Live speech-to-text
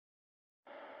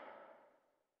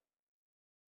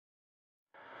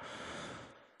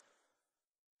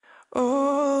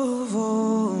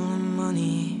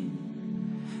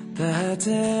that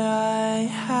day I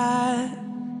had,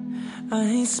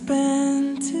 I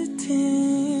spent it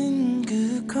in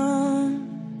good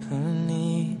company,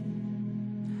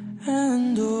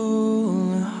 and all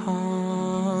the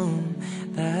harm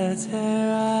that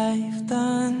there I've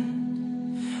done,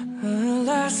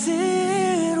 alas,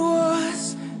 it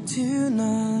was to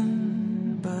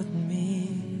none but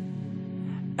me.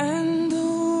 And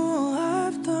all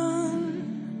I've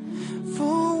done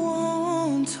for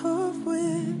want of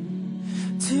wit,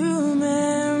 to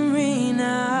memory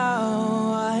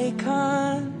now I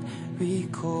can't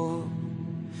recall.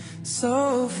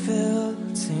 So fill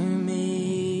to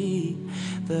me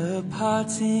the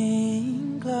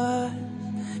parting glass.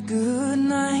 Good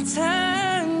night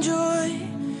and joy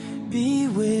be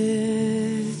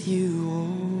with you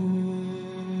all.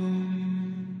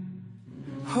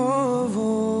 Of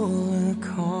all the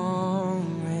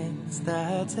comrades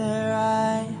that there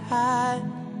I had,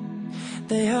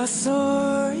 they are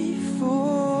sorry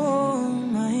for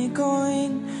my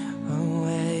going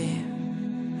away.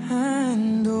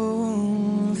 And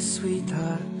all the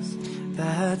sweethearts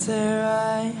that there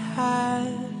I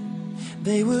had,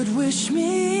 they would wish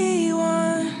me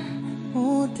one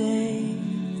more day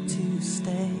to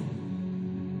stay.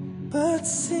 But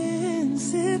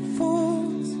since it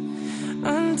falls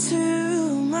unto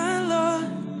my lot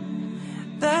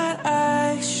that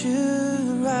I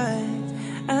should ride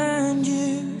and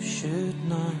you should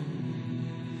not,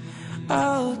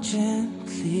 I'll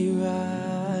gently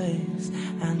rise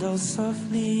and I'll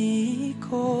softly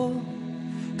call.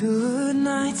 Good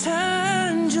night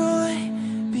and joy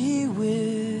be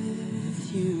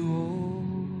with you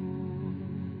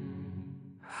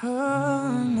all.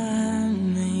 A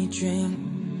man may drink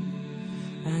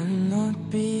and not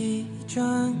be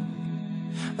drunk.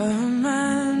 A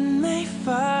man may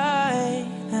fight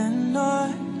and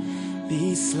not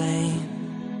be slain.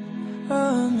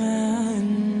 A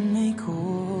man may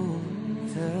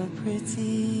court a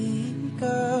pretty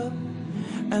girl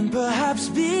and perhaps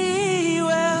be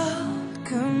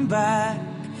welcome back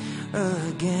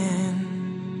again.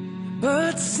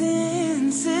 But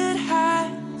since it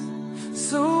has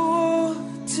so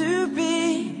ought to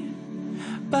be,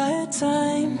 by a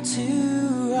time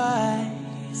to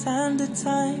rise and a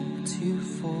time to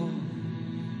fall,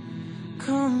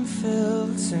 come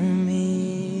fill to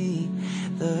me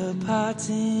the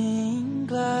parting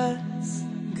glass.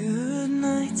 Good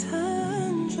night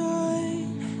and joy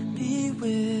be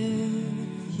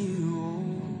with you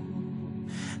all.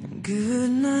 Good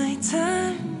night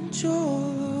and joy.